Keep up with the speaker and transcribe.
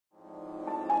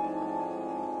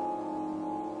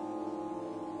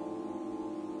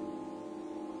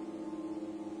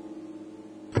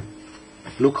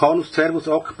Lucanus cervus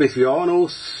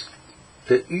akbesianus,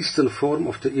 the eastern form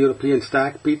of the European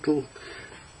stag beetle.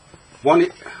 1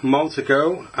 month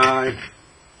ago I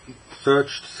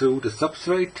searched through the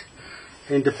substrate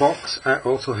in the box. I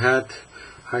also had,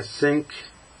 I think,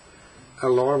 a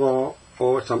larva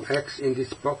or some eggs in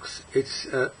this box. It's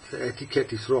the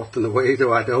etiquette is rotten away,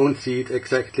 so I don't see it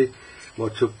exactly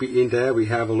what should be in there. We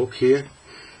have a look here,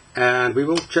 and we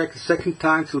will check the second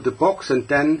time through the box, and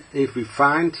then if we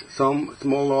find some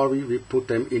small larvae, we put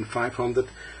them in 500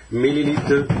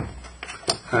 milliliter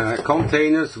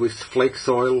containers with flake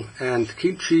soil and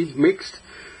kimchi mixed,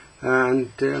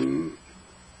 and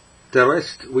the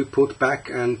rest we put back,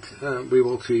 and we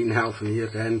will see in half a year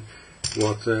then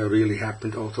what really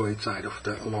happened also inside of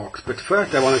the logs. But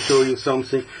first I want to show you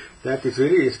something that is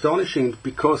really astonishing,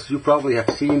 because you probably have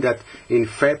seen that in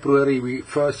February we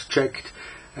first checked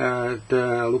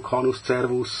the Lucanus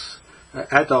cervus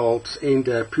adults in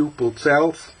their pupal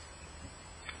cells,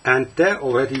 and there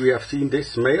already we have seen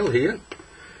this male here,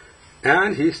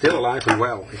 and he's still alive and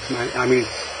well. I mean,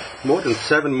 more than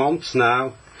 7 months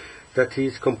now that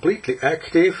he's completely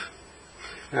active,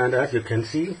 and as you can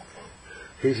see,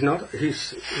 he's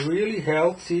really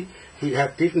healthy. He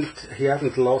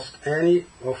hasn't lost any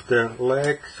of the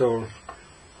legs or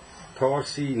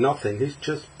tarsi, nothing. He's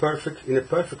just perfect, in a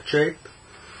perfect shape.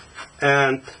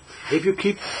 And if you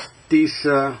keep these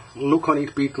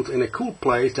Lucanid beetles in a cool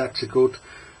place, that's a good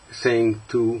thing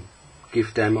to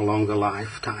give them a longer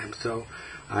lifetime. So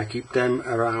I keep them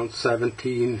around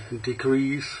 17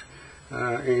 degrees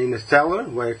in a cellar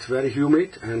where it's very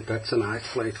humid, and that's a nice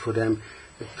place for them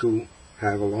to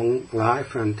have a long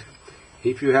life. And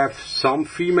if you have some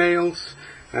females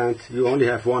and you only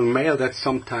have one male, that's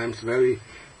sometimes very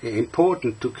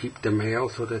important to keep the male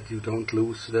so that you don't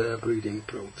lose the breeding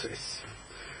process.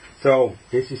 So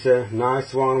this is a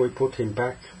nice one. We put him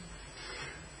back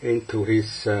into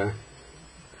his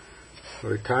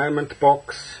retirement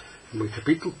box with a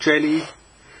beetle jelly,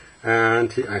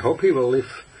 and I hope he will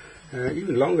live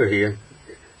even longer here.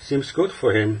 Seems good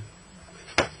for him.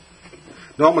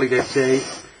 Normally they say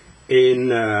in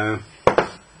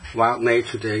wild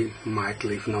nature they might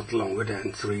live not longer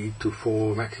than 3 to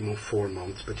 4, maximum 4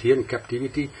 months, but here in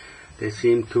captivity they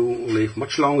seem to live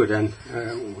much longer than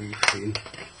we've seen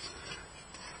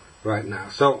right now.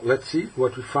 So let's see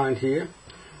what we find here,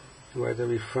 whether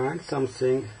we find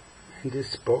something in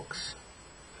this box.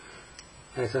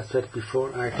 As I said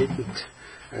before, I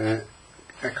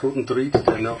couldn't read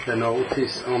the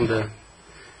notice on the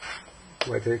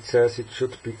whether it says it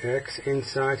should be eggs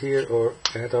inside here or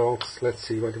adults. Let's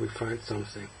see whether we find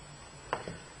something.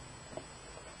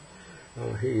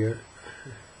 Oh, here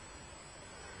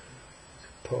it's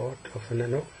part of an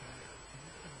egg.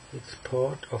 It's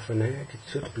part of an egg. It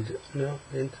should be no,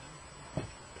 and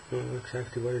not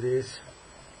exactly what it is.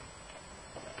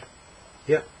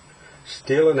 Yeah,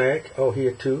 still an egg. Oh,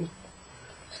 here too,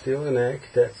 still an egg.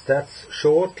 That's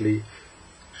shortly,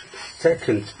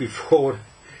 seconds before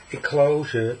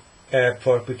eclosure,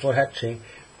 before hatching.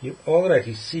 You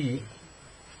already see.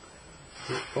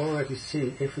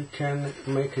 If we can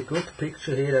make a good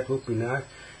picture here, that would be nice,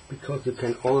 because you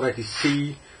can already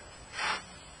see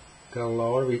the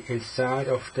larvae inside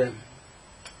of them.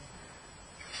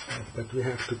 But we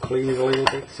have to clean it a little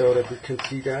bit so that we can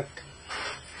see that.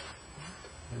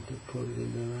 And to put it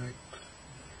in the right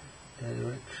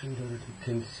direction so that we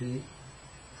can see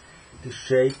the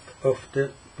shape of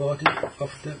the body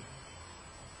of the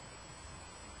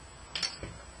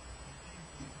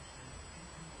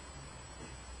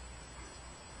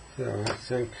so I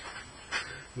think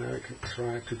now I can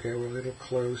try to go a little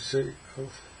closer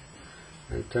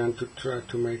and then to try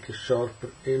to make a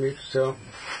sharper image. So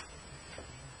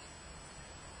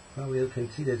well, you can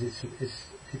see that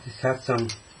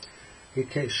it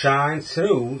can shine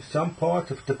through. Some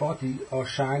parts of the body are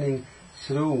shining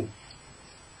through.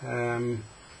 And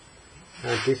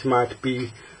this might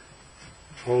be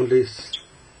only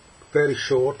very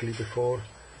shortly before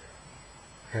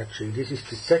hatching. This is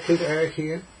the second egg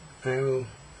here. I will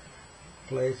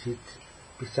place it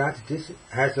beside it. This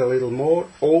has a little more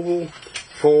oval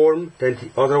form than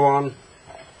the other one.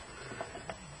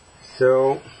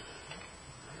 So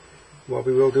what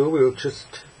we will do, we will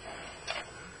just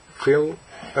fill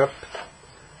up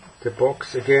the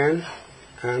box again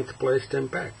and place them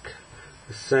back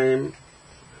the same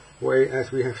way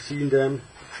as we have seen them,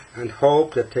 and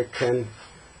hope that they can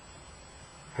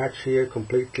hatch here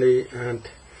completely and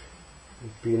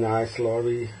be nice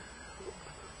larvae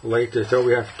later. So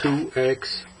we have 2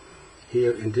 eggs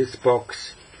here in this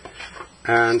box,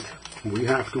 and we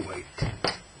have to wait.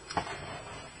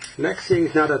 Next thing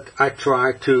is now that I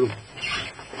try to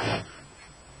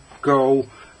go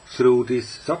through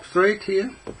this substrate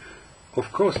here.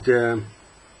 Of course, the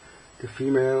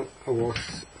female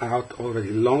was out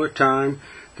already longer time.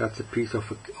 That's a piece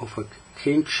of a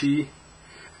kimchi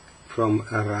from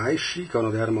a reishi,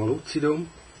 Ganoderma lucidum.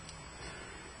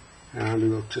 And we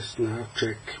will just now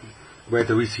check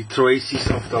whether we see traces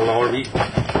of the larvae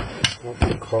of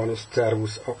Lucanus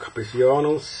cervus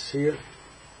akbesianus here.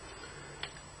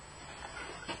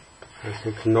 I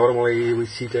think normally we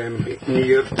see them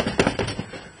near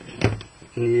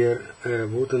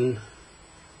wooden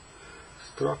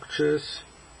structures.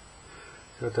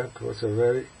 So that was a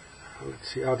very, let's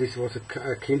see, this was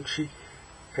a kimchi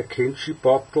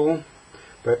bottle,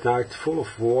 but now it's full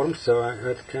of worms, so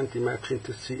I can't imagine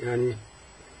to see any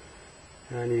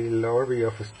larvae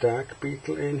of a stag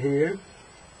beetle in here.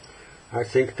 I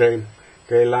think they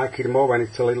like it more when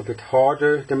it's a little bit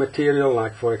harder, the material,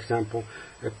 like for example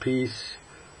a piece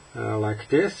like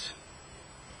this.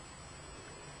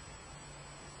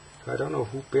 I don't know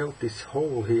who built this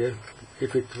hole here.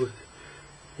 If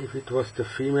it was the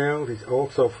female, it's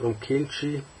also from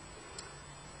kimchi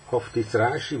of this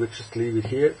reishi. We just leave it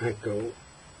here and go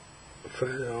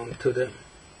further on to the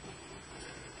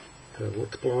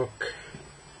wood block,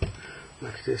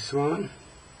 like this one.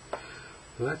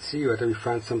 Let's see whether we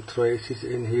find some traces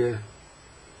in here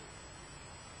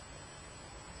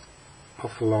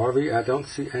of larvae. I don't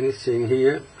see anything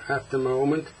here at the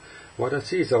moment. What I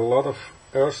see is a lot of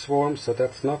earthworms, so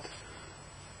that's not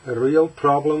a real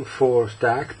problem for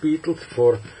stag beetles.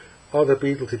 For other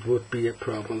beetles it would be a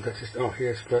problem. That is, oh,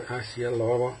 here's where I see a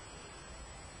larva.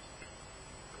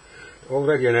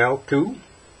 Already an L2,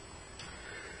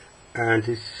 and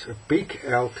it's a big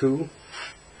L2,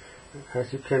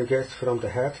 as you can guess from the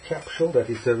head capsule. That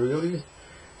is a really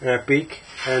big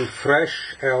and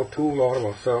fresh L2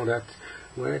 larva. So that,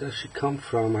 where does she come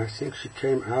from? I think she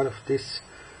came out of this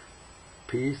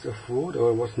piece of wood,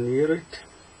 or was near it.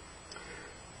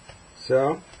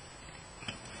 So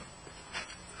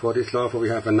for this larva we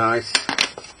have a nice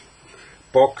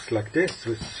box like this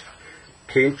with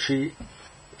kimchi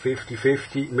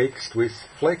 50-50 mixed with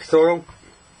flake soil.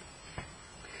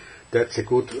 That's a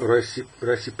good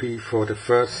recipe for the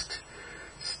first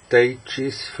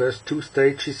two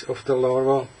stages of the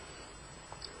larva.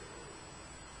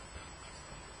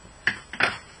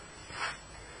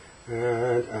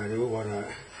 And I do what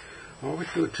I always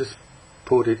do, just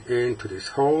put it into this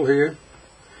hole here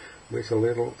with a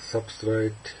little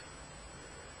substrate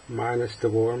minus the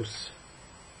worms.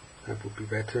 That would be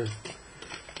better.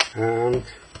 And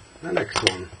the next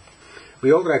one.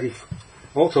 We already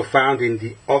also found in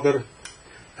the other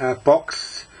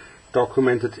box,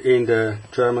 documented in the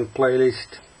German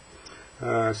playlist,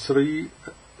 3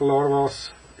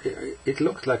 larvas. It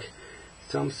looks like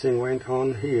something went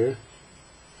on here.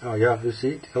 Oh yeah, you see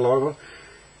it, the larva.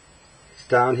 It's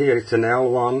down here, it's an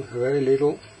L1, very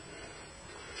little.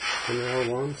 An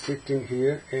L1 sitting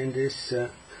here in this,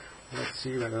 let's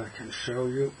see whether I can show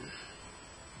you.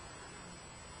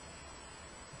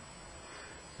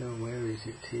 So where is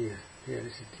it here? Here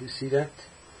is it, you see that?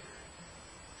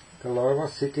 The larva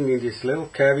sitting in this little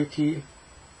cavity.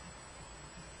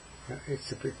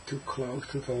 It's a bit too close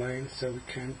to the lens, so we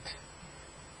can't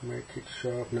make it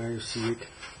sharp. Now you see it.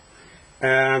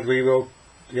 And we will,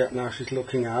 yeah, now she's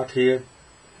looking out here.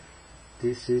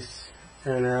 This is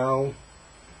an L,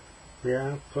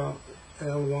 yeah,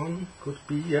 L1 could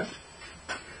be, yeah.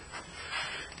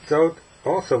 So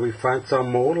also we find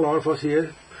some more larvae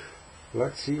here.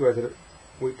 Let's see whether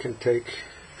we can take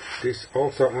this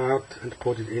also out and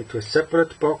put it into a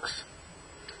separate box.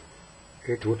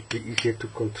 It would be easier to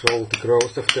control the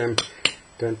growth of them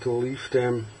than to leave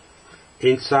them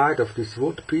inside of this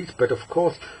wood piece. But of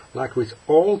course, like with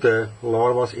all the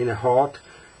larvae in a hard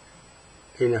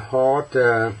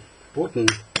wooden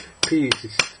piece,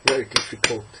 it's very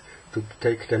difficult to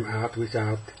take them out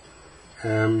without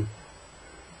harming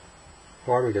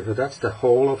them. So that's the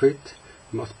whole of it.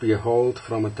 Must be a hold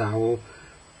from a dowel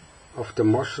of the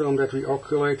mushroom that we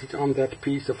oculated on that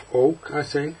piece of oak, I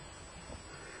think.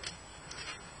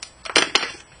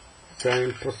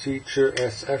 Same procedure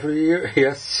as every year,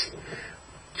 yes.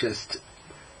 Just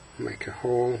make a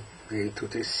hole into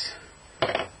this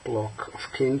block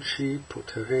of kimchi,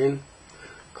 put her in,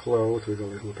 close with a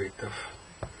little bit of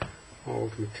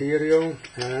old material,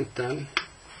 and then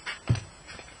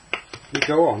we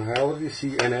go on. I already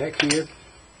see an egg here.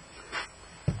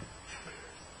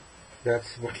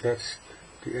 That's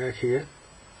the egg here.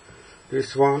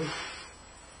 This one.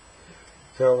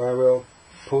 So I will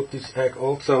put this egg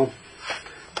also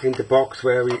in the box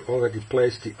where we already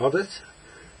placed the others,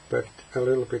 but a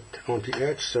little bit on the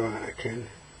edge so I can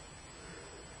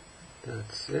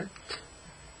That's it.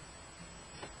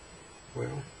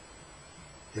 Well,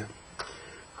 yeah.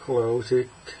 Close it.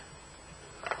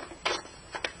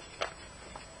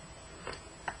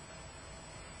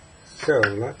 So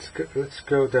let's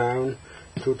go down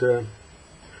to the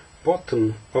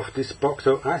bottom of this box.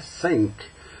 So I think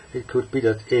it could be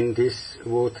that in this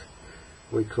wood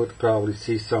we could probably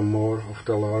see some more of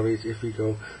the larvae if we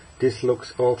go. This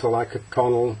looks also like a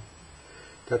tunnel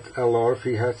that a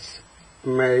larvae has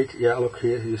made. Yeah, look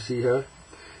here, you see her.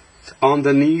 It's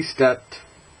underneath that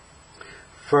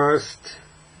first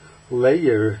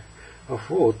layer of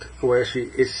wood where she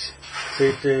is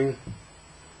sitting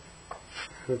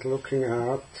and looking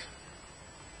out.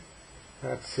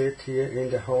 That's it here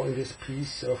in the hole, in this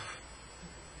piece of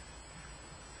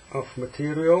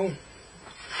material.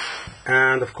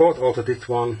 And of course also this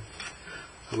one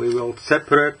we will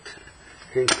separate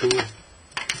into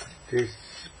this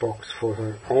box for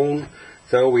her own.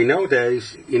 So we know there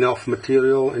is enough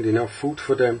material and enough food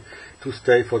for them to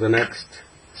stay for the next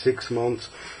 6 months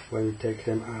when we take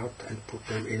them out and put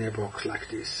them in a box like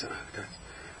this.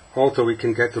 Also we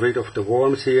can get rid of the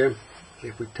worms here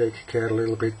if we take care a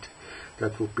little bit.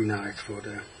 That would be nice for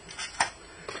the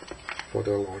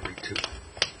larvae too.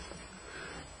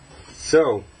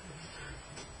 So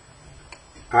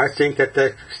I think that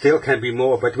there still can be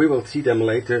more, but we will see them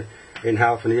later in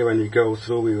half an year when we go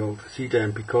through. We will see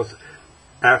them, because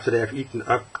after they have eaten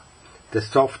up the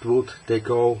soft wood, they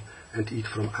go and eat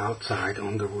from outside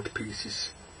on the wood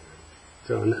pieces.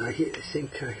 So now I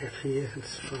think I have here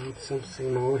found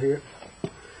something more here.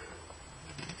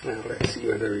 Now let's see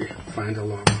whether we find a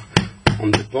larva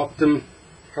on the bottom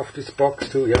of this box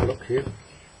too. Yeah, look here.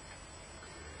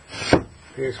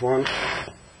 Here's one.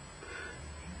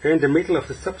 In the middle of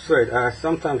the substrate.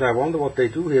 Sometimes I wonder what they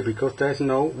do here, because there's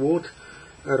no wood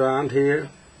around here.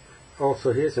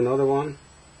 Also here's another one.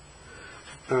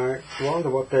 I wonder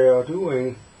what they are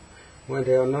doing when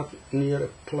they are not near a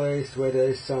place where there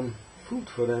is some food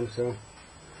for them. So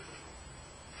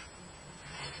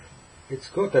it's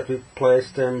good that we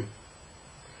place them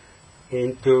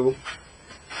into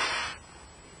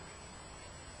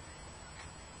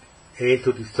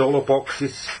the solo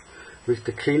boxes with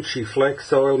the kimchi flake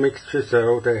soil mixture,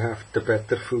 so they have the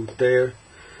better food there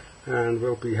and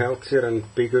will be healthier and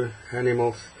bigger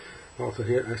animals. Also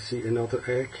here I see another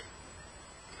egg.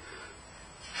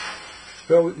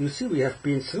 So you see we have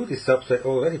been through this substrate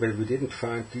already, but we didn't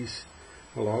find these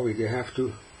larvae. They have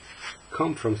to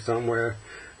come from somewhere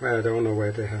where I don't know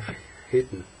where they have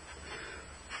hidden.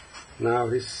 Now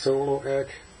this solo egg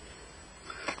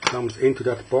comes into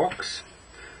that box.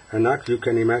 And now you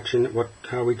can imagine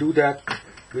how we do that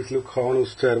with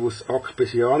Lucanus, cervus,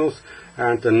 akbesianus.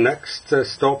 And the next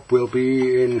stop will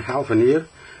be in half a year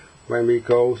when we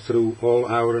go through all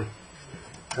our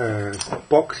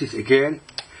boxes again.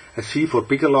 And see, for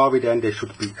bigger larvae then they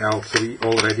should be L3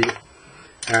 already.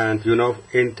 And you know,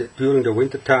 during the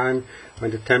winter time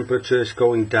when the temperature is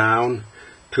going down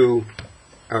to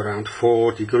around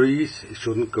 4 degrees, it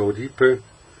shouldn't go deeper,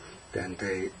 then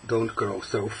they don't grow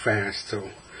so fast. So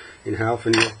in half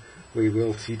a year we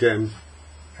will see them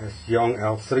as young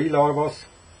L3 larvae.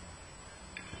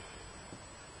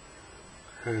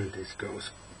 And this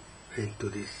goes into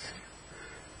this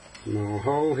small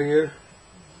hole here.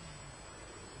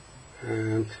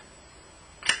 And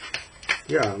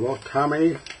yeah, how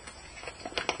many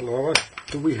larvae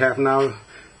do we have now?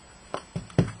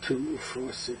 2,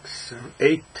 4, 6, 7,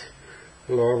 8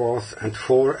 larvae and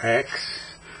 4 eggs.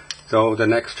 So the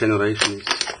next generation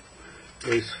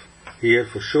is here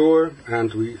for sure,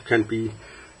 and we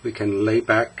can lay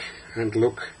back and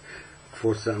look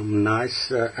for some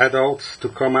nice adults to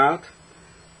come out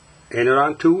in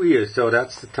around 2 years. So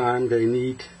that's the time they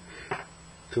need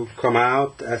to come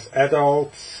out as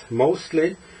adults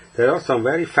mostly. There are some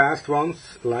very fast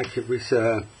ones, like with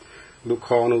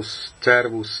Lucanus,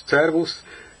 cervus.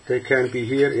 They can be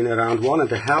here in around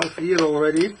 1.5 years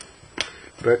already.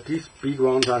 But these big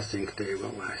ones, I think they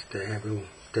will last. They will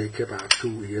take about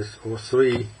 2 years or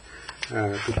 3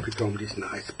 to become these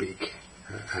nice big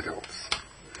adults.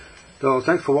 So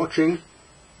thanks for watching.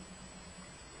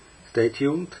 Stay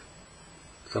tuned.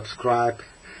 Subscribe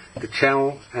the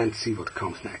channel and see what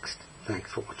comes next.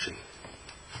 Thanks for watching.